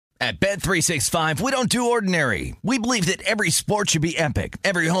At Bet365, we don't do ordinary. We believe that every sport should be epic.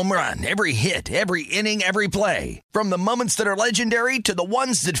 Every home run, every hit, every inning, every play. From the moments that are legendary to the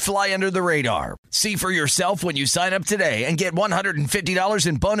ones that fly under the radar. See for yourself when you sign up today and get $150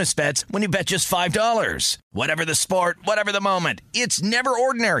 in bonus bets when you bet just $5. Whatever the sport, whatever the moment, it's never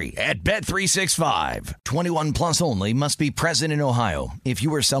ordinary at Bet365. 21 plus only. Must be present in Ohio. If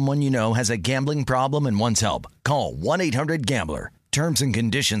you or someone you know has a gambling problem and wants help, call 1-800-GAMBLER. Terms and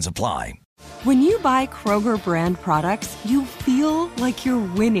conditions apply. When you buy Kroger brand products, you feel like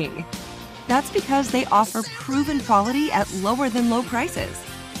you're winning. That's because they offer proven quality at lower than low prices.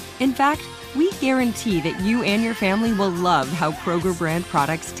 In fact, we guarantee that you and your family will love how Kroger brand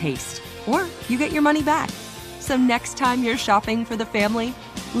products taste, or you get your money back. So next time you're shopping for the family,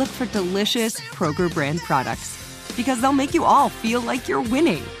 look for delicious Kroger brand products, because they'll make you all feel like you're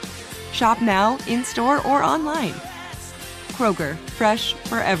winning. Shop now, in-store, or online. Kroger, fresh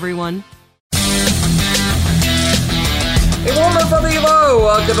for everyone. A warmer from the low.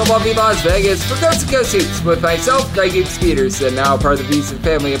 Welcome to lovely Las Vegas for Coast to Coast Hoops with myself, Greg Hoops Peterson, now part of the VSiN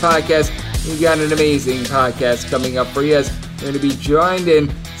Family Podcast. We've got an amazing podcast coming up for you as we're going to be joined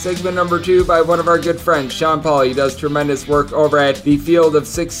in segment number 2 by one of our good friends, Sean Paul. He does tremendous work over at the Field of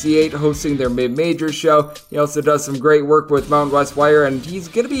 68, hosting their mid-major show. He also does some great work with Mountain West Wire, and he's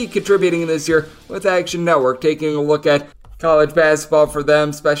going to be contributing this year with Action Network, taking a look at college basketball for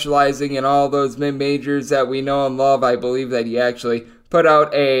them, specializing in all those mid-majors that we know and love. I believe that he actually put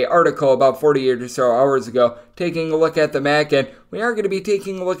out an article about 40 or so hours ago taking a look at the MAC, and we are going to be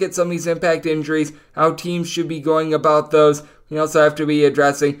taking a look at some of these impact injuries, how teams should be going about those. We also have to be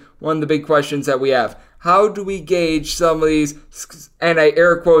addressing one of the big questions that we have. How do we gauge some of these, and I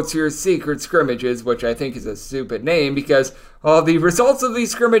air quotes here, secret scrimmages, which I think is a stupid name because all the results of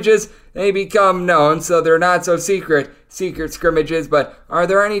these scrimmages, they become known, so they're not so secret scrimmages, but are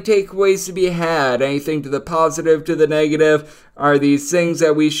there any takeaways to be had? Anything to the positive, to the negative? Are these things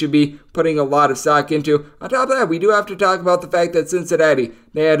that we should be putting a lot of stock into? On top of that, we do have to talk about the fact that Cincinnati,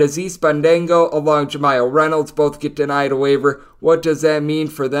 they had Aziz Bandaogo along Jamiel Reynolds, both get denied a waiver. What does that mean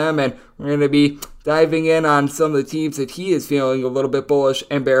for them? And we're going to be diving in on some of the teams that he is feeling a little bit bullish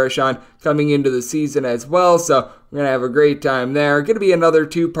and bearish on coming into the season as well. So we're going to have a great time there. Going to be another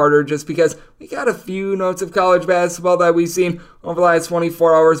two-parter just because we got a few notes of college basketball that we've seen over the last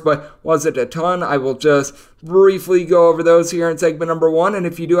 24 hours, but wasn't a ton. I will just briefly go over those here in segment number 1. And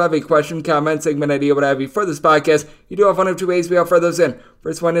if you do have a question, comment, segment idea, what have you for this podcast, you do have one of two ways we offer those in.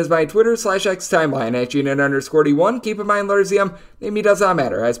 First one is my Twitter/X timeline at GNN_D1. Keep in mind, letters EM, name me does not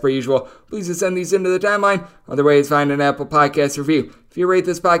matter. As per usual, please just send these into the timeline. Other ways, find an Apple Podcast review. If you rate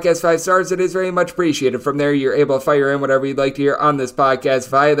this podcast 5 stars, it is very much appreciated. From there, you're able to fire in whatever you'd like to hear on this podcast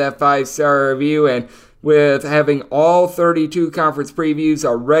via that 5-star review. And with having all 32 conference previews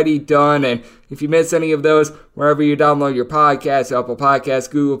already done, and if you miss any of those, wherever you download your podcast, Apple Podcasts,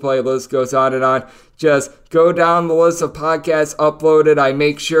 Google Play, list goes on and on. Just go down the list of podcasts uploaded. I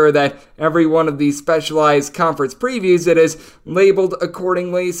make sure that every one of these specialized conference previews, it is labeled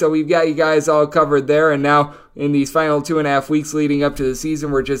accordingly. So we've got you guys all covered there. And now in these final 2.5 weeks leading up to the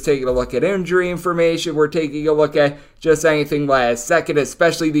season, we're just taking a look at injury information. We're taking a look at just anything last second,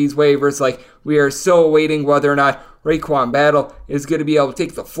 especially these waivers. Like, we are so awaiting whether or not Raekwon Battle is going to be able to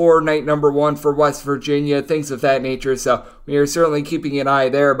take the floor night number 1 for West Virginia, things of that nature. So we are certainly keeping an eye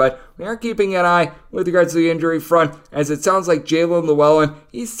there, but we are keeping an eye with regards to the injury front, as it sounds like Jaelin Llewellyn,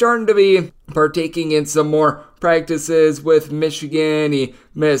 he's starting to be partaking in some more practices with Michigan. He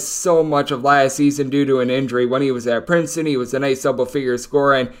missed so much of last season due to an injury. When he was at Princeton, he was a nice double-figure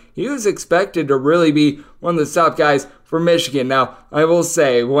scorer, and he was expected to really be one of the top guys for Michigan. Now, I will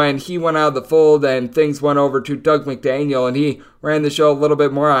say, when he went out of the fold and things went over to Doug McDaniel and he ran the show a little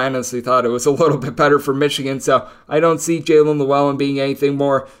bit more, I honestly thought it was a little bit better for Michigan. So I don't see Jaelin Llewellyn being anything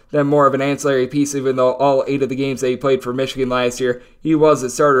more than more of an ancillary piece, even though all 8 of the games that he played for Michigan last year, he was a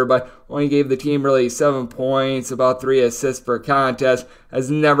starter, but only gave the team really 7 points, about 3 assists per contest,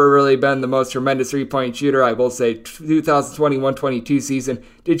 has never really been the most tremendous three-point shooter. I will say 2021-22 season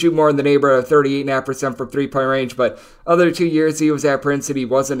did shoot more in the neighborhood of 38.5% from three-point range, but other 2 years he was at Princeton, he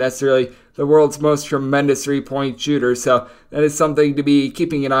wasn't necessarily the world's most tremendous three-point shooter, so that is something to be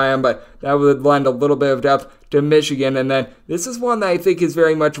keeping an eye on, but that would lend a little bit of depth to Michigan. And then this is one that I think is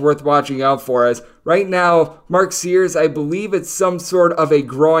very much worth watching out for, as right now Mark Sears, I believe it's some sort of a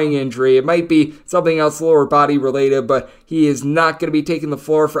groin injury. It might be something else lower body related, but he is not going to be taking the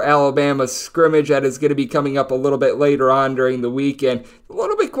floor for Alabama's scrimmage that is going to be coming up a little bit later on during the weekend. A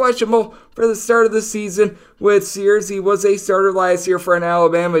little bit questionable for the start of the season with Sears. He was a starter last year for an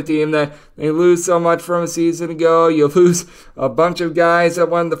Alabama team that they lose so much from a season ago. You lose a bunch of guys that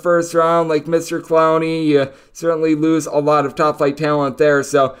won the first round like Mr. Clowney. You certainly lose a lot of top-flight talent there,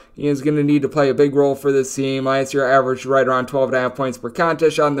 so he is going to need to play a big role for this team. Last year averaged right around 12.5 points per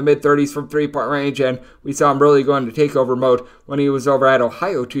contest, shot in the mid-30s from three-point range, and we saw him really go into takeover mode when he was over at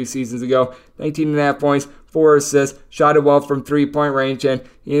Ohio 2 seasons ago. 19.5 points, 4 assists, shot it well from three-point range, and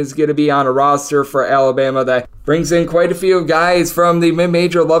he is going to be on a roster for Alabama that brings in quite a few guys from the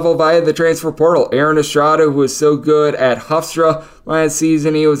mid-major level via the transfer portal. Aaron Estrada, who was so good at Hofstra last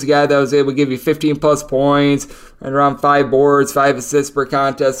season, he was a guy that was able to give you 15-plus points and around 5 boards, 5 assists per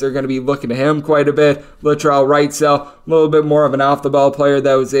contest. They're going to be looking to him quite a bit. Latrell Wrightsell, a little bit more of an off-the-ball player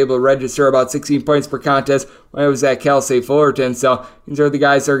that was able to register about 16 points per contest when it was at Cal State Fullerton. So these are the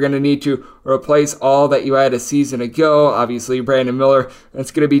guys that are going to need to replace all that you had a season ago. Obviously, Brandon Miller,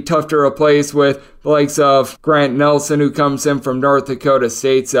 that's going to be tough to replace with the likes of Grant Nelson, who comes in from North Dakota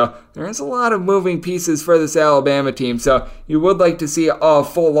State. So there's a lot of moving pieces for this Alabama team. So you would like to see a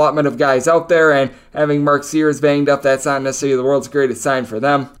full allotment of guys out there, and having Mark Sears banged up, that's not necessarily the world's greatest sign for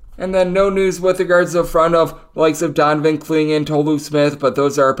them. And then no news with regards to the front of the likes of Donovan Clingan and Tolu Smith, but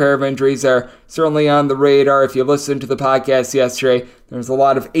those are a pair of injuries that are certainly on the radar. If you listened to the podcast yesterday, there's a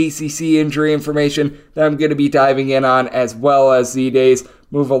lot of ACC injury information that I'm going to be diving in on, as well as the days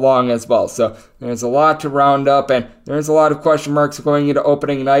move along as well. So there's a lot to round up, and there's a lot of question marks going into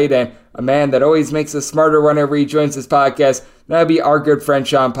opening night, and a man that always makes us smarter whenever he joins this podcast, that'd be our good friend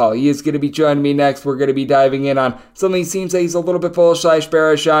Sean Paul. He is going to be joining me next. We're going to be diving in on something that seems that he's a little bit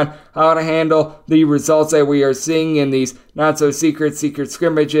bullish/bearish on, how to handle the results that we are seeing in these not-so-secret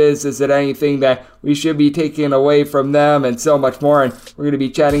scrimmages. Is it anything that we should be taking away from them, and so much more. And we're going to be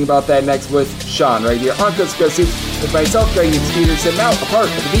chatting about that next with Sean right here on Coast to Coast Hoops with myself, Greg Peterson, now a part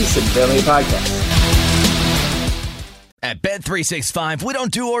of the VSiN Family Podcast. At Bet365, we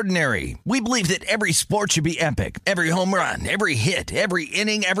don't do ordinary. We believe that every sport should be epic. Every home run, every hit, every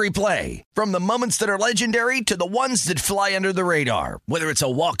inning, every play. From the moments that are legendary to the ones that fly under the radar. Whether it's a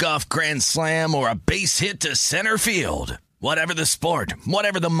walk-off grand slam or a base hit to center field. Whatever the sport,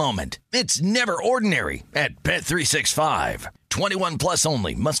 whatever the moment, it's never ordinary at Bet365. 21 plus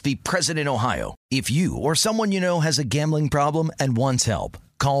only. Must be present in Ohio. If you or someone you know has a gambling problem and wants help,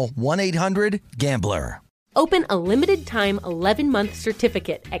 call 1-800-GAMBLER. Open a limited-time 11-month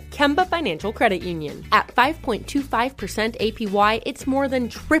certificate at Kemba Financial Credit Union. At 5.25% APY, it's more than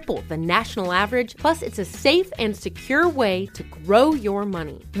triple the national average, plus it's a safe and secure way to grow your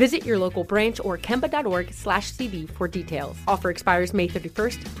money. Visit your local branch or kemba.org/CD for details. Offer expires May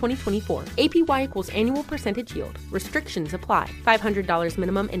 31st, 2024. APY equals annual percentage yield. Restrictions apply. $500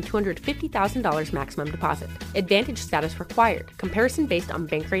 minimum and $250,000 maximum deposit. Advantage status required. Comparison based on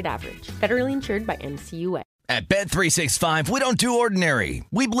bank rate average. Federally insured by NCUA. At Bet365, we don't do ordinary.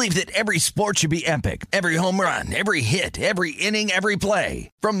 We believe that every sport should be epic. Every home run, every hit, every inning, every play.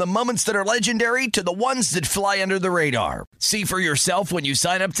 From the moments that are legendary to the ones that fly under the radar. See for yourself when you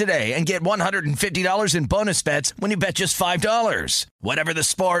sign up today and get $150 in bonus bets when you bet just $5. Whatever the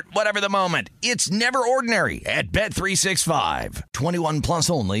sport, whatever the moment, it's never ordinary at Bet365. 21 plus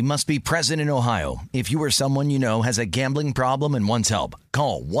only. Must be present in Ohio. If you or someone you know has a gambling problem and wants help,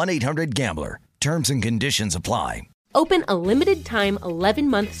 call 1-800-GAMBLER. Terms and conditions apply. Open a limited-time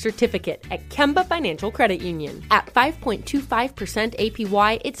 11-month certificate at Kemba Financial Credit Union. At 5.25%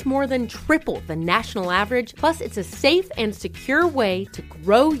 APY, it's more than triple the national average, plus it's a safe and secure way to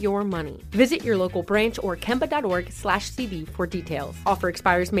grow your money. Visit your local branch or kemba.org/CD for details. Offer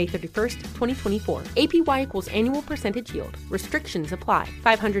expires May 31st, 2024. APY equals annual percentage yield. Restrictions apply.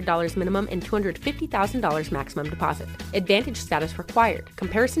 $500 minimum and $250,000 maximum deposit. Advantage status required.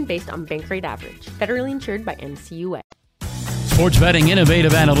 Comparison based on bank rate average. Federally insured by NCUA. Sports Betting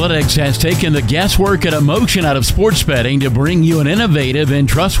Innovative Analytics has taken the guesswork and emotion out of sports betting to bring you an innovative and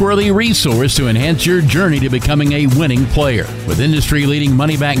trustworthy resource to enhance your journey to becoming a winning player. With industry-leading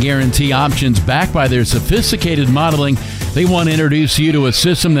money-back guarantee options backed by their sophisticated modeling, they want to introduce you to a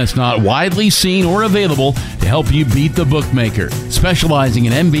system that's not widely seen or available to help you beat the bookmaker. Specializing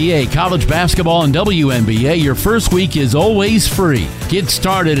in NBA, college basketball, and WNBA, your first week is always free. Get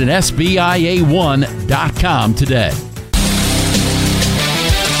started at SBIA1.com today.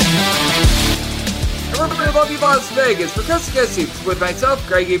 Love you, Las Vegas. For Coast to Coast Hoops with myself,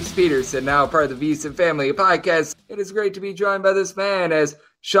 Greg Peterson, now part of the VSiN Family Podcast. It is great to be joined by this man as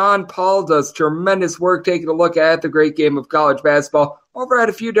Sean Paul does tremendous work taking a look at the great game of college basketball over at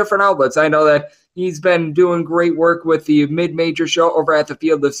a few different outlets. I know that he's been doing great work with the mid-major show over at the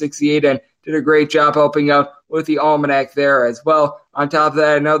Field of 68 and did a great job helping out with the almanac there as well. On top of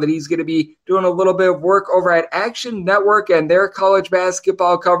that, I know that he's going to be doing a little bit of work over at Action Network and their college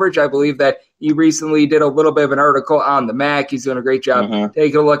basketball coverage. I believe that he recently did a little bit of an article on the MAC. He's doing a great job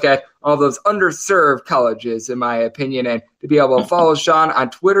taking a look at all those underserved colleges, in my opinion. And to be able to follow Sean on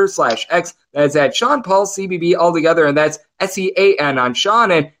Twitter/X, that's at Sean Paul CBB altogether, and that's SEAN on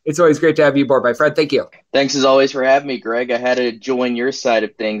Sean. And it's always great to have you aboard, my friend. Thank you. Thanks as always for having me, Greg. I had to join your side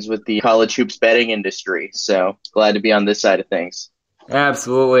of things with the college hoops betting industry, so glad to be on this side of things.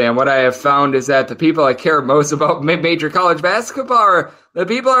 Absolutely. And what I have found is that the people that care most about major college basketball are the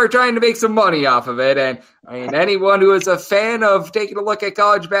people who are trying to make some money off of it. And I mean, anyone who is a fan of taking a look at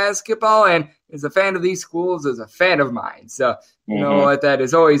college basketball and is a fan of these schools is a fan of mine. So, you know what, that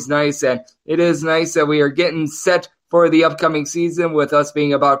is always nice. And it is nice that we are getting set for the upcoming season with us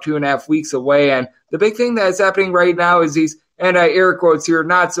being about 2.5 weeks away. And the big thing that is happening right now is these, and I air quotes here,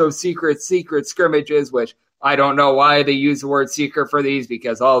 not so secret scrimmages, which I don't know why they use the word secret for these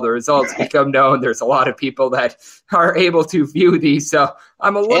because all the results become known. There's a lot of people that are able to view these, so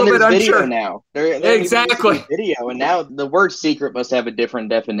I'm a little bit unsure. Video now. They're exactly. Video, and now the word secret must have a different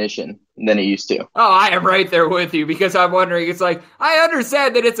definition than it used to. Oh, I am right there with you because I'm wondering, it's like, I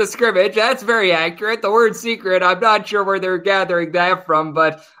understand that it's a scrimmage. That's very accurate. The word secret, I'm not sure where they're gathering that from,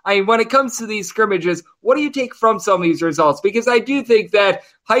 but I mean, when it comes to these scrimmages, what do you take from some of these results? Because I do think that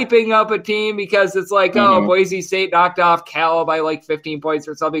hyping up a team because it's like, oh, Boise State knocked off Cal by like 15 points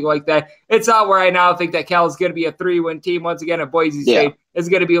or something like that. It's not where I now think that Cal is going to be a 3-win team once again, and Boise State is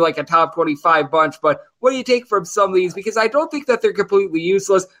going to be like a top 25 bunch. But what do you take from some of these? Because I don't think that they're completely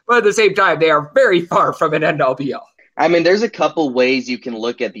useless, but at the same time, they are very far from an NLBL. I mean, there's a couple ways you can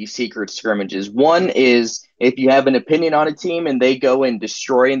look at these secret scrimmages. One is if you have an opinion on a team and they go and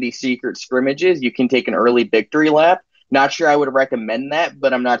destroy in these secret scrimmages, you can take an early victory lap. Not sure I would recommend that,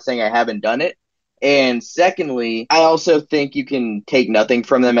 but I'm not saying I haven't done it. And secondly, I also think you can take nothing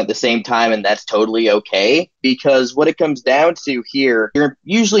from them at the same time, and that's totally okay, because what it comes down to here, you're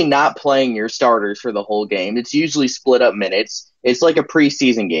usually not playing your starters for the whole game. It's usually split up minutes. It's like a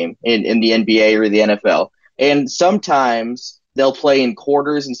preseason game in the NBA or the NFL. And sometimes they'll play in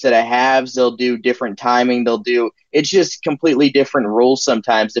quarters instead of halves. They'll do different timing. It's just completely different rules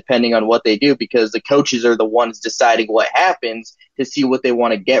sometimes depending on what they do, because the coaches are the ones deciding what happens to see what they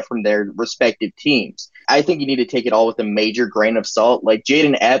want to get from their respective teams. I think you need to take it all with a major grain of salt. Like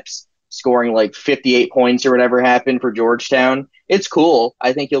Jaden Epps scoring like 58 points or whatever happened for Georgetown. It's cool.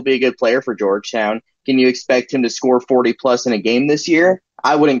 I think he'll be a good player for Georgetown. Can you expect him to score 40 plus in a game this year?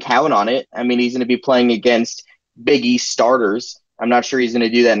 I wouldn't count on it. I mean, he's going to be playing against Big East starters. I'm not sure he's going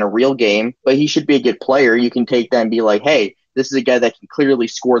to do that in a real game, but he should be a good player. You can take that and be like, hey, this is a guy that can clearly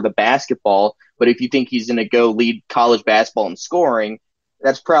score the basketball, but if you think he's going to go lead college basketball in scoring,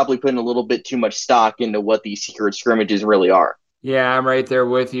 that's probably putting a little bit too much stock into what these secret scrimmages really are. Yeah, I'm right there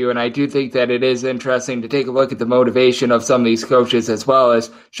with you, and I do think that it is interesting to take a look at the motivation of some of these coaches, as well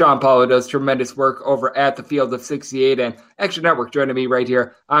as Sean Paulo does tremendous work over at the Field of 68 and Action Network joining me right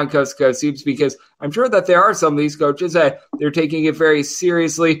here on Coast to Coast Hoops, because I'm sure that there are some of these coaches that they're taking it very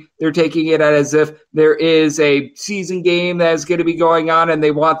seriously. They're taking it as if there is a season game that is going to be going on, and they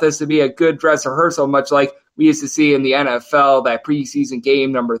want this to be a good dress rehearsal, much like we used to see in the NFL, that preseason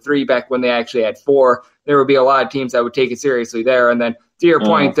game number 3 back when they actually had 4. There would be a lot of teams that would take it seriously there. And then to your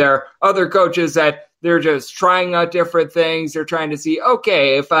point, there are other coaches that they're just trying out different things. They're trying to see,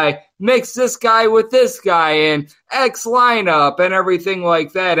 okay, if I mix this guy with this guy and X lineup and everything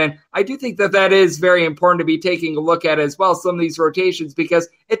like that. And I do think that that is very important to be taking a look at as well, some of these rotations, because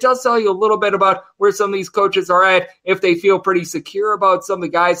it does tell you a little bit about where some of these coaches are at, if they feel pretty secure about some of the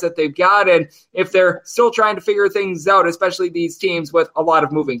guys that they've got, and if they're still trying to figure things out, especially these teams with a lot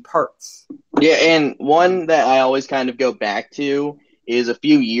of moving parts. Yeah, and one that I always kind of go back to is a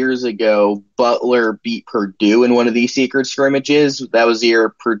few years ago, Butler beat Purdue in one of these secret scrimmages. That was the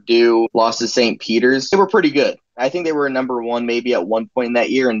year Purdue lost to St. Peter's. They were pretty good. I think they were number 1 maybe at one point in that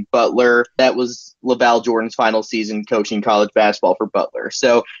year. And Butler, that was LaVall Jordan's final season coaching college basketball for Butler.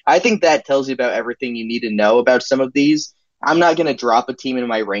 So I think that tells you about everything you need to know about some of these. I'm not going to drop a team in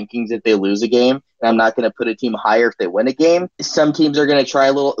my rankings if they lose a game, and I'm not going to put a team higher if they win a game. Some teams are going to try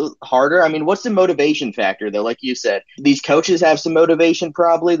a little harder. I mean, what's the motivation factor, though? Like you said, these coaches have some motivation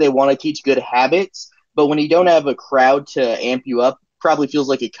probably. They want to teach good habits, but when you don't have a crowd to amp you up, probably feels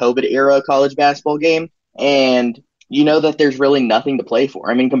like a COVID-era college basketball game, and you know that there's really nothing to play for.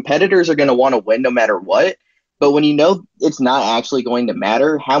 I mean, competitors are going to want to win no matter what. But when you know it's not actually going to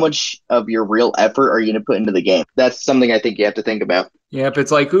matter, how much of your real effort are you going to put into the game? That's something I think you have to think about. Yep,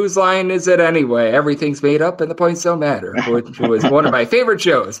 it's like, whose line is it anyway? Everything's made up and the points don't matter, which was one of my favorite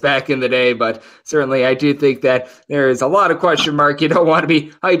shows back in the day. But certainly I do think that there is a lot of question mark. You don't want to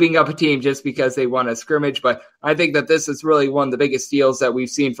be hyping up a team just because they won a scrimmage. But I think that this is really one of the biggest deals that we've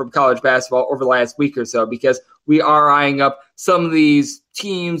seen from college basketball over the last week or so, because we are eyeing up some of these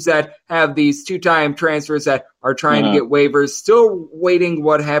teams that have these two-time transfers that are trying to get waivers, still waiting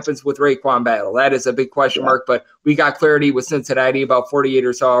what happens with Raekwon Battle. That is a big question mark, but we got clarity with Cincinnati about 48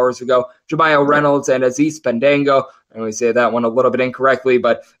 or so hours ago. Jemiah Reynolds and Aziz Bandaogo, I always say that one a little bit incorrectly,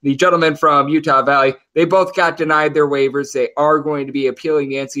 but the gentlemen from Utah Valley, they both got denied their waivers. They are going to be appealing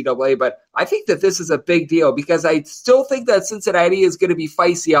the NCAA, but I think that this is a big deal because I still think that Cincinnati is going to be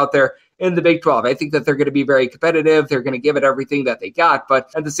feisty out there in the Big 12. I think that they're going to be very competitive. They're going to give it everything that they got, but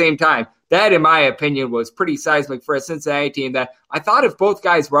at the same time, that, in my opinion, was pretty seismic for a Cincinnati team that I thought if both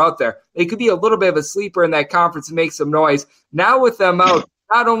guys were out there, they could be a little bit of a sleeper in that conference and make some noise. Now with them out,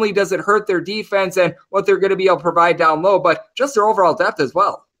 not only does it hurt their defense and what they're going to be able to provide down low, but just their overall depth as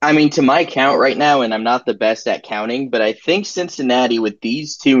well. I mean, to my count right now, and I'm not the best at counting, but I think Cincinnati, with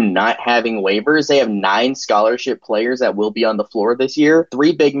these two not having waivers, they have 9 scholarship players that will be on the floor this year.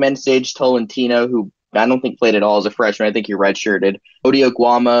 3 big men, Sage Tolentino, who I don't think played at all as a freshman. I think he redshirted. Odi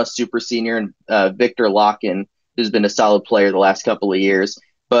Oguama, super senior, and Victor Locken, who's been a solid player the last couple of years.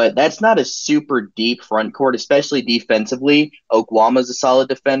 But that's not a super deep front court, especially defensively. Oguama's a solid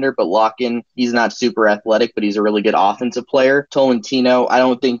defender, but Locken, he's not super athletic, but he's a really good offensive player. Tolentino, I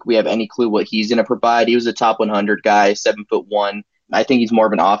don't think we have any clue what he's going to provide. He was a top 100 guy, 7'1". I think he's more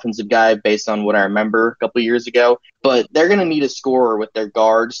of an offensive guy based on what I remember a couple of years ago. But they're going to need a scorer with their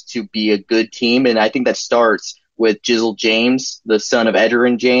guards to be a good team, and I think that starts with Jizzle James, the son of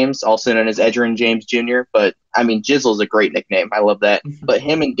Edgerrin James, also known as Edgerrin James Jr. But, I mean, Jizzle's a great nickname. I love that. But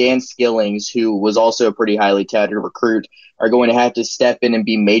him and Dan Skillings, who was also a pretty highly touted recruit, are going to have to step in and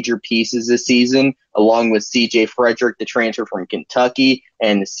be major pieces this season, along with C.J. Frederick, the transfer from Kentucky,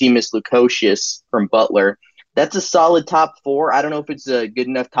 and Seamus Lukosius from Butler. That's a solid top 4. I don't know if it's a good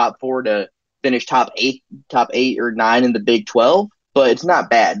enough top 4 to finish top 8 or 9 in the Big 12, but it's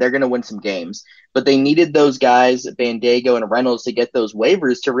not bad. They're going to win some games. But they needed those guys, Bandaogo and Reynolds, to get those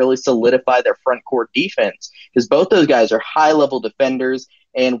waivers to really solidify their front court defense, because both those guys are high-level defenders,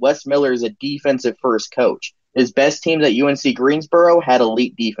 and Wes Miller is a defensive-first coach. His best teams at UNC Greensboro had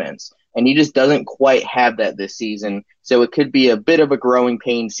elite defense, and he just doesn't quite have that this season. So it could be a bit of a growing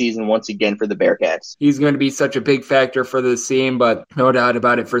pain season once again for the Bearcats. He's going to be such a big factor for this team, but no doubt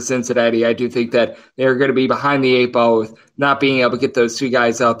about it for Cincinnati. I do think that they're going to be behind the 8 ball with not being able to get those 2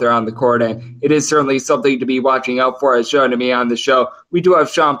 guys out there on the court. And it is certainly something to be watching out for, as shown to me on the show. We do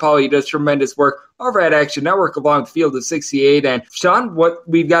have Sean Paul. He does tremendous work over at Action Network along the Field of 68. And Sean, what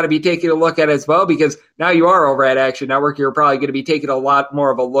we've got to be taking a look at as well, because now you are over at Action Network, you're probably going to be taking a lot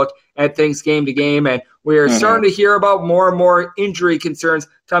more of a look at things game to game. And we're starting to hear about more and more injury concerns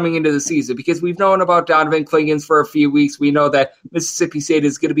coming into the season, because we've known about Donovan Clingens for a few weeks. We know that Mississippi State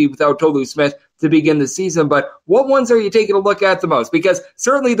is going to be without Tolu Smith to begin the season, but what ones are you taking a look at the most? Because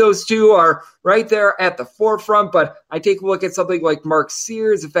certainly those 2 are right there at the forefront, but I take a look at something like Mark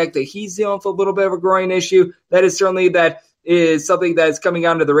Sears, the fact that he's dealing with a little bit of a groin issue. That is certainly something that is coming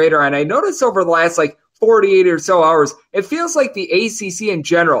onto the radar. And I noticed over the last 48 or so hours, it feels like the ACC in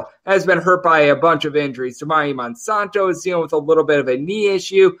general has been hurt by a bunch of injuries. Damari Monsanto is dealing with a little bit of a knee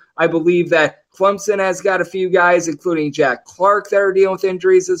issue. I believe that Clemson has got a few guys, including Jack Clark, that are dealing with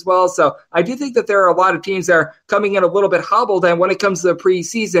injuries as well. So I do think that there are a lot of teams that are coming in a little bit hobbled. And when it comes to the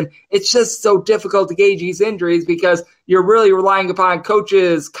preseason, it's just so difficult to gauge these injuries because you're really relying upon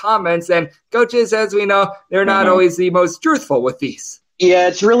coaches' comments. And coaches, as we know, they're not always the most truthful with these. Yeah,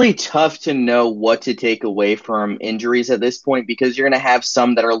 it's really tough to know what to take away from injuries at this point, because you're going to have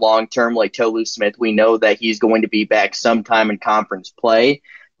some that are long-term, like Tolu Smith. We know that he's going to be back sometime in conference play.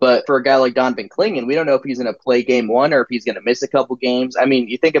 But for a guy like Donovan Clingan, we don't know if he's going to play game 1 or if he's going to miss a couple games. I mean,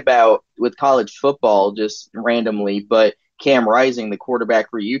 you think about with college football just randomly, but Cam Rising, the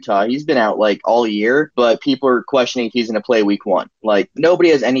quarterback for Utah, he's been out all year, but people are questioning if he's going to play week 1. Nobody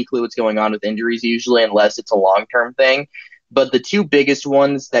has any clue what's going on with injuries usually, unless it's a long-term thing. But the 2 biggest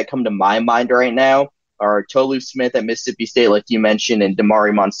ones that come to my mind right now are Tolu Smith at Mississippi State, like you mentioned, and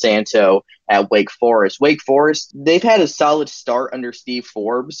Damari Monsanto at Wake Forest. Wake Forest, they've had a solid start under Steve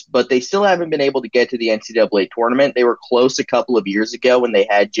Forbes, but they still haven't been able to get to the NCAA tournament. They were close a couple of years ago when they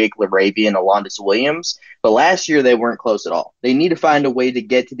had Jake LaRavia and Alondas Williams, but last year they weren't close at all. They need to find a way to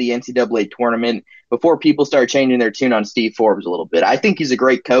get to the NCAA tournament before people start changing their tune on Steve Forbes a little bit. I think he's a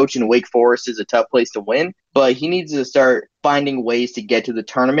great coach, and Wake Forest is a tough place to win, but he needs to start finding ways to get to the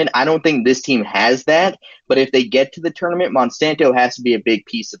tournament. I don't think this team has that, but if they get to the tournament, Monsanto has to be a big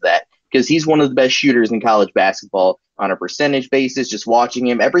piece of that because he's one of the best shooters in college basketball on a percentage basis. Just watching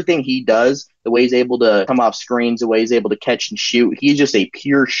him, everything he does, the way he's able to come off screens, the way he's able to catch and shoot, he's just a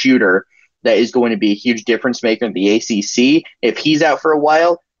pure shooter that is going to be a huge difference maker in the ACC. If he's out for a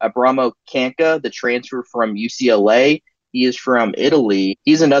while, Abramo Kanka, the transfer from UCLA, he is from Italy.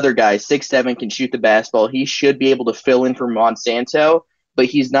 He's another guy, 6'7", can shoot the basketball. He should be able to fill in for Monsanto, but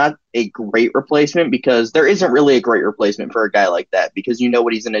he's not a great replacement because there isn't really a great replacement for a guy like that because you know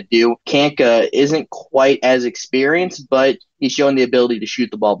what he's going to do. Kanka isn't quite as experienced, but he's shown the ability to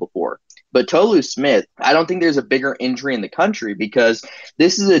shoot the ball before. But Tolu Smith, I don't think there's a bigger injury in the country because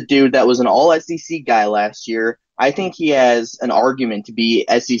this is a dude that was an all-SEC guy last year. I think he has an argument to be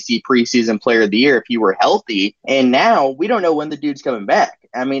SEC preseason player of the year if he were healthy. And now we don't know when the dude's coming back.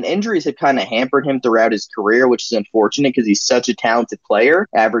 I mean, injuries have kind of hampered him throughout his career, which is unfortunate because he's such a talented player.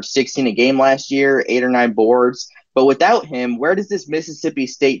 Averaged 16 a game last year, 8 or 9 boards. But without him, where does this Mississippi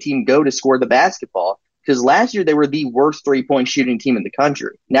State team go to score the basketball? Because last year they were the worst three-point shooting team in the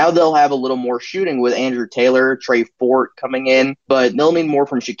country. Now they'll have a little more shooting with Andrew Taylor, Trey Fort coming in, but they'll need more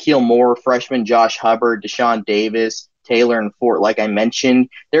from Shaquille Moore, freshman Josh Hubbard, Deshaun Davis, Taylor, and Fort, like I mentioned.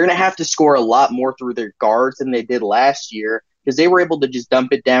 They're going to have to score a lot more through their guards than they did last year because they were able to just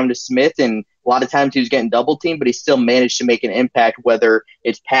dump it down to Smith, and a lot of times he was getting double teamed, but he still managed to make an impact, whether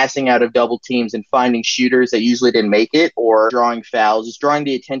it's passing out of double teams and finding shooters that usually didn't make it or drawing fouls, just drawing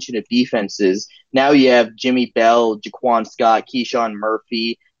the attention of defenses. Now you have Jimmy Bell, Jaquan Scott, Keyshawn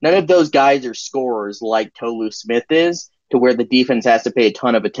Murphy. None of those guys are scorers like Tolu Smith is to where the defense has to pay a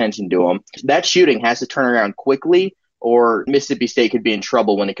ton of attention to him. That shooting has to turn around quickly or Mississippi State could be in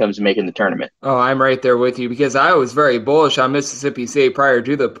trouble when it comes to making the tournament. Oh, I'm right there with you because I was very bullish on Mississippi State prior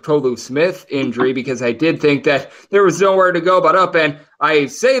to the Tolu Smith injury because I did think that there was nowhere to go but up. And I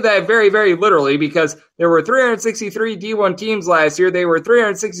say that very, very literally because there were 363 D1 teams last year. They were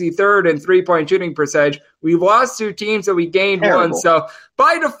 363rd in three-point shooting percentage. We lost 2 teams and we gained 1. So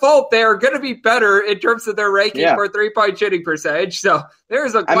by default, they are going to be better in terms of their ranking for three-point shooting percentage. So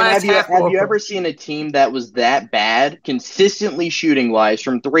there's a glass half full. Have you ever seen a team that was that bad consistently shooting-wise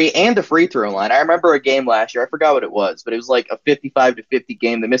from 3 and the free throw line? I remember a game last year. I forgot what it was, but it was like a 55-50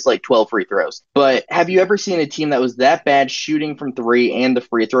 game. They missed like 12 free throws. But have you ever seen a team that was that bad shooting from 3 and the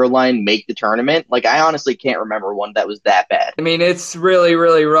free throw line make the tournament? Like, I honestly can't remember one that was that bad. I mean, it's really,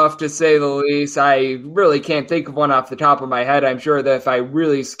 really rough to say the least. I really can't think of one off the top of my head. I'm sure that if I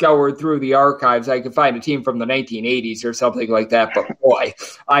really scoured through the archives, I could find a team from the 1980s or something like that. But boy,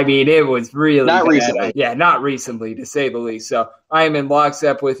 I mean, it was really not bad. Recently. Yeah, not recently, to say the least. So I am in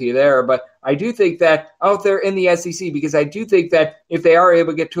lockstep with you there. But I do think that out there in the SEC, because I do think that if they are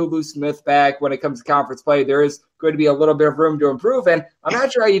able to get Tolu Smith back when it comes to conference play, there is going to be a little bit of room to improve. And I'm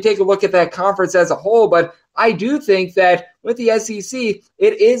not sure how you take a look at that conference as a whole, but I do think that with the SEC,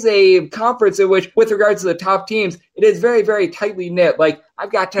 it is a conference in which, with regards to the top teams, it is very, very tightly knit. Like,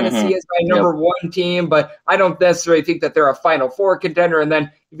 I've got Tennessee as my number 1 team, but I don't necessarily think that they're a Final Four contender. And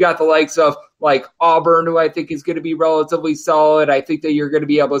then you've got the likes of like Auburn, who I think is going to be relatively solid. I think that you're going to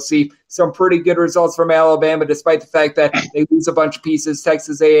be able to see some pretty good results from Alabama, despite the fact that they lose a bunch of pieces.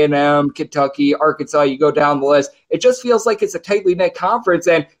 Texas A&M, Kentucky, Arkansas, you go down the list. It just feels like it's a tightly knit conference.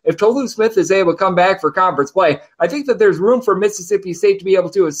 And if Tolu Smith is able to come back for conference play, I think that there's room for Mississippi State to be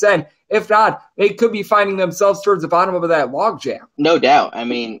able to ascend. If not, they could be finding themselves towards the bottom of that logjam. No doubt. I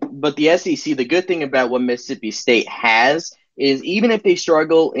mean, but the SEC, the good thing about what Mississippi State has is even if they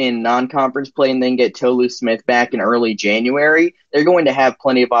struggle in non-conference play and then get Tolu Smith back in early January, they're going to have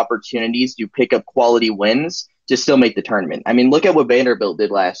plenty of opportunities to pick up quality wins to still make the tournament. I mean, look at what Vanderbilt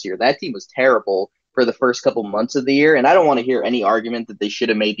did last year. That team was terrible for the first couple months of the year, and I don't want to hear any argument that they should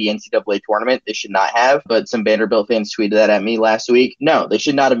have made the NCAA tournament. They should not have, but some Vanderbilt fans tweeted that at me last week. No, they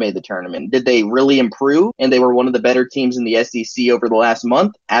should not have made the tournament. Did they really improve and they were one of the better teams in the SEC over the last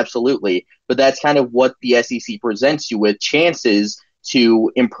month? Absolutely. But that's kind of what the SEC presents you with, chances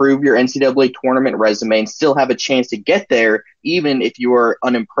to improve your NCAA tournament resume and still have a chance to get there, even if you are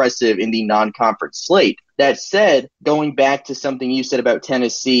unimpressive in the non-conference slate. That said, going back to something you said about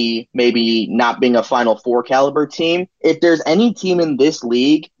Tennessee maybe not being a Final Four caliber team, if there's any team in this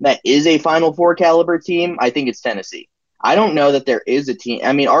league that is a Final Four caliber team, I think it's Tennessee. I don't know that there is a team.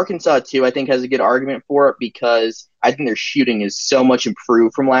 I mean, Arkansas, too, I think has a good argument for it because I think their shooting is so much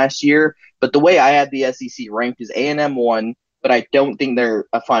improved from last year. But the way I have the SEC ranked is A&M 1, but I don't think they're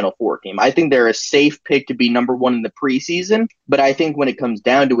a Final Four team. I think they're a safe pick to be number 1 in the preseason, but I think when it comes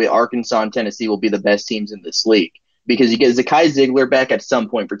down to it, Arkansas and Tennessee will be the best teams in this league because you get Zakai Ziegler back at some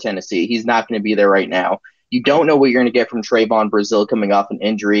point for Tennessee. He's not going to be there right now. You don't know what you're going to get from Trayvon Brazile coming off an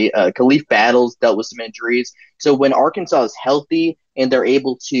injury. Khalif Battles dealt with some injuries. So when Arkansas is healthy and they're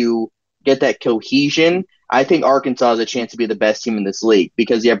able to get that cohesion, I think Arkansas has a chance to be the best team in this league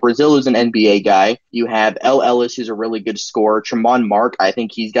because you have Brazile, who's an NBA guy. You have El Ellis, who's a really good scorer. Tremont Mark, I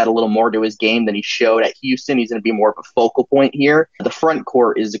think he's got a little more to his game than he showed at Houston. He's going to be more of a focal point here. The front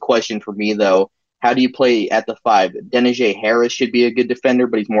court is the question for me, though. How do you play at the 5? Denijay Harris should be a good defender,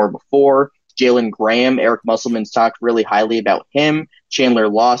 but he's more of a 4. Jalen Graham, Eric Musselman's talked really highly about him. Chandler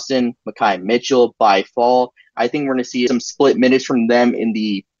Lawson, Mekhi Mitchell, by fall. I think we're going to see some split minutes from them in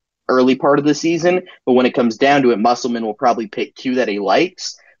the early part of the season, but when it comes down to it, Musselman will probably pick 2 that he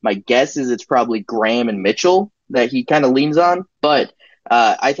likes. My guess is it's probably Graham and Mitchell that he kind of leans on, but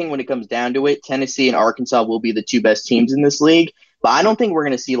I think when it comes down to it, Tennessee and Arkansas will be the 2 best teams in this league, but I don't think we're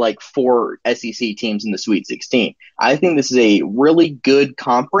going to see like 4 SEC teams in the Sweet 16. I think this is a really good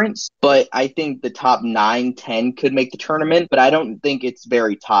conference, but I think the top 9, 10 could make the tournament, but I don't think it's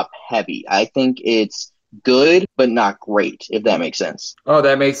very top heavy. I think it's good, but not great, if that makes sense. Oh,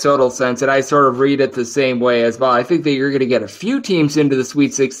 that makes total sense, and I sort of read it the same way as well. I think that you're going to get a few teams into the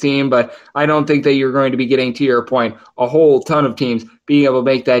Sweet 16, but I don't think that you're going to be getting, to your point, a whole ton of teams being able to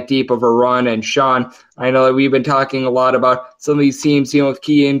make that deep of a run. And Sean, I know that we've been talking a lot about some of these teams dealing with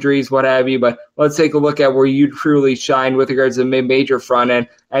key injuries, what have you, but let's take a look at where you truly shine with regards to the mid-major front end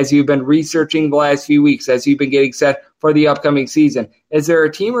as you've been researching the last few weeks, as you've been getting set for the upcoming season. Is there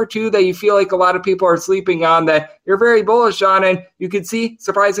a team or two that you feel like a lot of people are sleeping on that you're very bullish on and you could see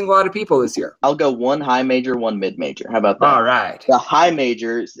surprising a lot of people this year? I'll go 1 high major, 1 mid major. How about that? All right. The high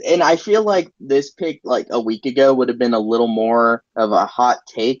majors, and I feel like this pick like a week ago would have been a little more of a hot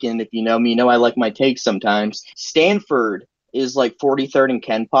take, and if you know me, you know I like my takes sometimes. Stanford is like 43rd in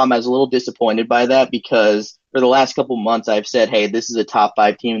KenPom. I was a little disappointed by that because for the last couple months I've said, hey, this is a top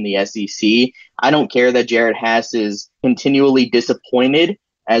 5 team in the SEC. I don't care that Jared Haas is continually disappointed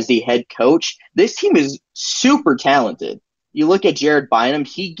as the head coach. This team is super talented. You look at Jared Bynum,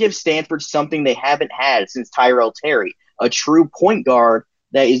 he gives Stanford something they haven't had since Tyrell Terry, a true point guard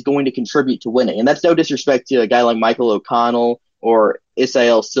that is going to contribute to winning. And that's no disrespect to a guy like Michael O'Connell or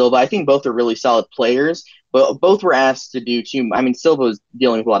Isael Silva. I think both are really solid players, but both were asked to do too. I mean, Silva was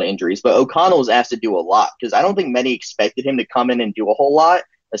dealing with a lot of injuries, but O'Connell was asked to do a lot because I don't think many expected him to come in and do a whole lot,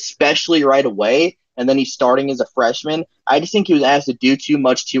 especially right away. And then he's starting as a freshman. I just think he was asked to do too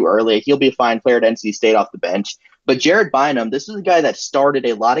much too early. He'll be a fine player at NC State off the bench. But Jared Bynum, this is a guy that started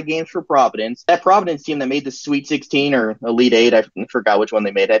a lot of games for Providence. That Providence team that made the Sweet 16 or Elite 8, I forgot which one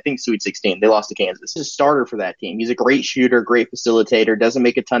they made. I think Sweet 16. They lost to Kansas. He's a starter for that team. He's a great shooter, great facilitator, doesn't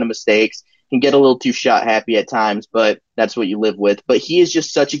make a ton of mistakes, can get a little too shot happy at times, but that's what you live with. But he is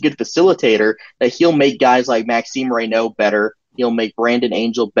just such a good facilitator that he'll make guys like Maxime Reynaud better. He'll make Brandon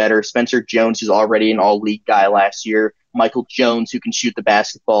Angel better. Spencer Jones, who's already an all-league guy last year. Michael Jones, who can shoot the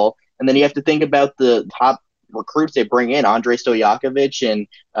basketball. And then you have to think about the top recruits they bring in, Andre Stojakovic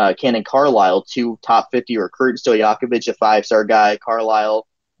and Cannon Carlisle, 2 top 50 recruits. Stojakovic, a 5-star guy. Carlisle,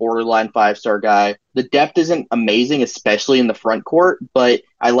 borderline 5-star guy. The depth isn't amazing, especially in the front court, but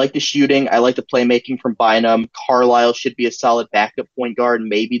I like the shooting. I like the playmaking from Bynum. Carlisle should be a solid backup point guard.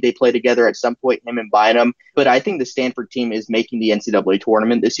 Maybe they play together at some point, him and Bynum. But I think the Stanford team is making the NCAA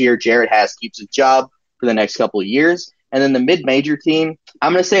tournament this year. Jared Haas keeps his job for the next couple of years. And then the mid-major team,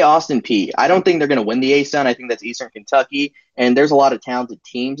 I'm going to say Austin Peay. I don't think they're going to win the ASUN. I think that's Eastern Kentucky. And there's a lot of talented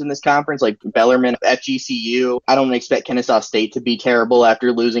teams in this conference, like Bellarmine, FGCU. I don't expect Kennesaw State to be terrible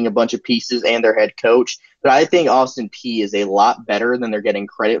after losing a bunch of pieces and their head coach. But I think Austin Peay is a lot better than they're getting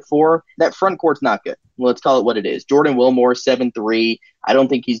credit for. That front court's not good. Let's call it what it is. Jordan Wilmore, 7'3". I don't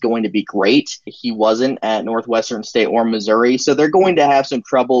think he's going to be great. He wasn't at Northwestern State or Missouri. So they're going to have some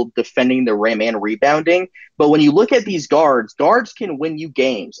trouble defending the rim and rebounding. But when you look at these guards can win you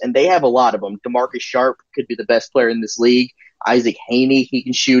games, and they have a lot of them. DeMarcus Sharp could be the best player in this league. Isaac Haney, he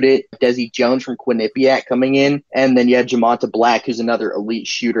can shoot it. Desi Jones from Quinnipiac coming in. And then you have Jamonta Black, who's another elite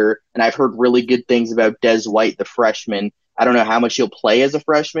shooter. And I've heard really good things about Des White, the freshman. I don't know how much he'll play as a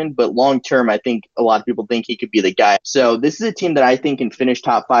freshman, but long term, I think a lot of people think he could be the guy. So this is a team that I think can finish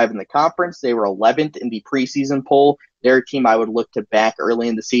top 5 in the conference. They were 11th in the preseason poll. They're a team I would look to back early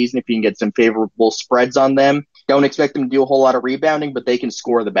in the season if you can get some favorable spreads on them. Don't expect them to do a whole lot of rebounding, but they can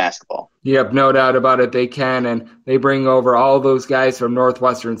score the basketball. Yep, no doubt about it. They can, and they bring over all those guys from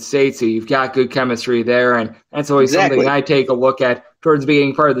Northwestern State, so you've got good chemistry there, and that's always something I take a look at towards the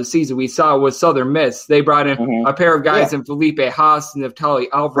beginning part of the season. We saw with Southern Miss. They brought in a pair of guys in Felipe Haas and Neftali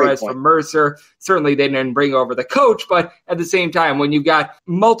Alvarez from Mercer. Certainly they didn't bring over the coach, but at the same time, when you've got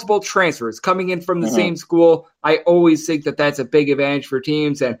multiple transfers coming in from the same school, I always think that that's a big advantage for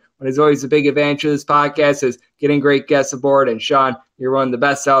teams. And what is always a big advantage of this podcast is getting great guests aboard. And Sean, you're one of the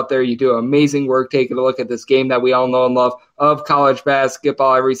best out there. You do amazing work taking a look at this game that we all know and love of college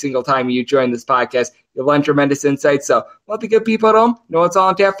basketball every single time you join this podcast. You lend tremendous insight. So let the good people at home know what's all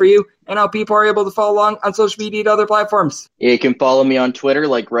on tap for you and how people are able to follow along on social media and other platforms. You can follow me on Twitter,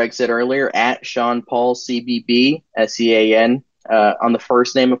 like Greg said earlier, at Sean Paul CBB, SEAN, on the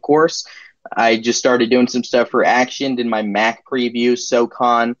first name, of course. I just started doing some stuff for Action, did my MAC preview.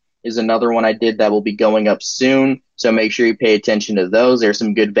 SoCon is another one I did that will be going up soon. So make sure you pay attention to those. There's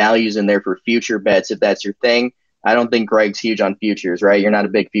some good values in there for future bets if that's your thing. I don't think Greg's huge on futures, right? You're not a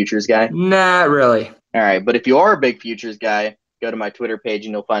big futures guy? Not really. All right, but if you are a big futures guy, go to my Twitter page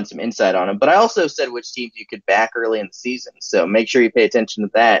and you'll find some insight on them. But I also said which teams you could back early in the season, so make sure you pay attention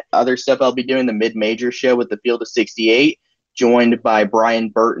to that. Other stuff I'll be doing, the Mid-Major show with the Field of 68, joined by Brian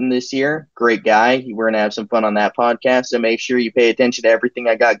Burton this year. Great guy. We're going to have some fun on that podcast, so make sure you pay attention to everything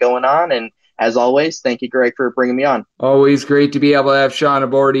I got going on. And as always, thank you, Greg, for bringing me on. Always great to be able to have Sean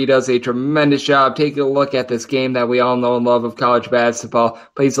aboard. He does a tremendous job taking a look at this game that we all know and love of college basketball.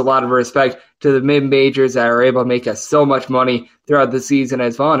 Plays a lot of respect to the mid-majors that are able to make us so much money throughout the season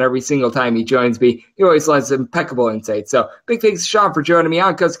as well. And every single time he joins me, he always lends impeccable insight. So big thanks to Sean for joining me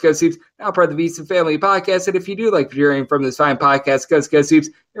on Coast to Coast Hoops, now part of the VSiN Family Podcast. And if you do like hearing from this fine podcast, Coast to Coast Hoops,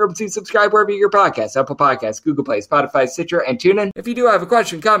 you're able to subscribe wherever you get your podcasts, Apple Podcasts, Google Play, Spotify, Stitcher, and TuneIn. If you do have a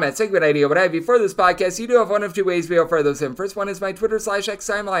question, comment, segment idea, what have you for this podcast, you do have one of two ways we offer those in. First one is my Twitter /X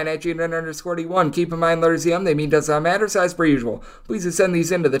timeline at @GNN_D1. Keep in mind, letters EM, they mean does not matter, so as per usual. Please just send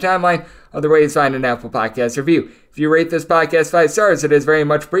these into the timeline. Other ways, find an Apple Podcast review. If you rate this podcast 5 stars, it is very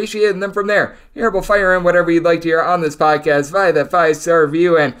much appreciated. And then from there, you're able to fire in whatever you'd like to hear on this podcast via that 5-star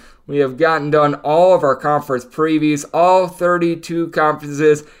review. And we have done all of our conference previews. All 32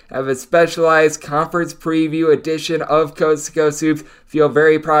 conferences have a specialized conference preview edition of Coast to Coast Hoops. Feel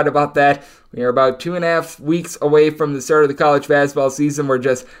very proud about that. We are about 2.5 weeks away from the start of the college basketball season. We're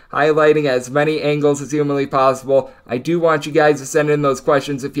just highlighting as many angles as humanly possible. I do want you guys to send in those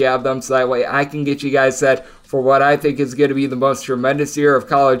questions if you have them, so that way I can get you guys set for what I think is going to be the most tremendous year of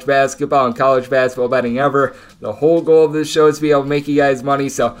college basketball and college basketball betting ever. The whole goal of this show is to be able to make you guys money,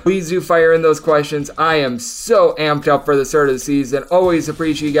 so please do fire in those questions. I am so amped up for the start of the season. Always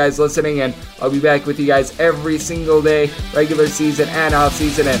appreciate you guys listening, and I'll be back with you guys every single day, regular season and off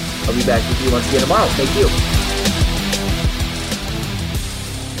season, and I'll be back with you once again tomorrow. Thank you.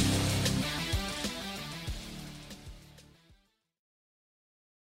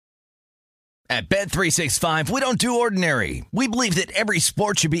 At Bet365, we don't do ordinary. We believe that every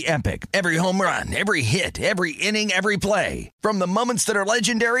sport should be epic. Every home run, every hit, every inning, every play. From the moments that are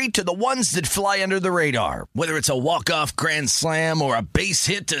legendary to the ones that fly under the radar. Whether it's a walk-off grand slam or a base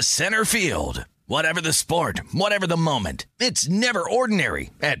hit to center field. Whatever the sport, whatever the moment. It's never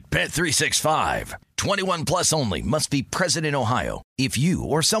ordinary at Bet365. 21 plus only. Must be present in Ohio. If you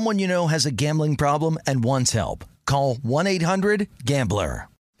or someone you know has a gambling problem and wants help, call 1-800-GAMBLER.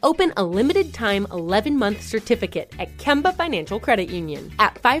 Open a limited-time 11-month certificate at Kemba Financial Credit Union.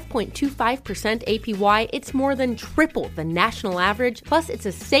 At 5.25% APY, it's more than triple the national average, plus it's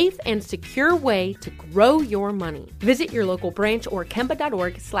a safe and secure way to grow your money. Visit your local branch or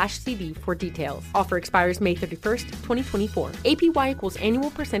kemba.org/cb for details. Offer expires May 31st, 2024. APY equals annual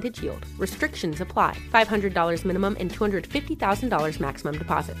percentage yield. Restrictions apply. $500 minimum and $250,000 maximum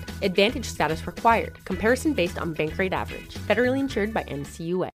deposit. Advantage status required. Comparison based on bank rate average. Federally insured by NCUA.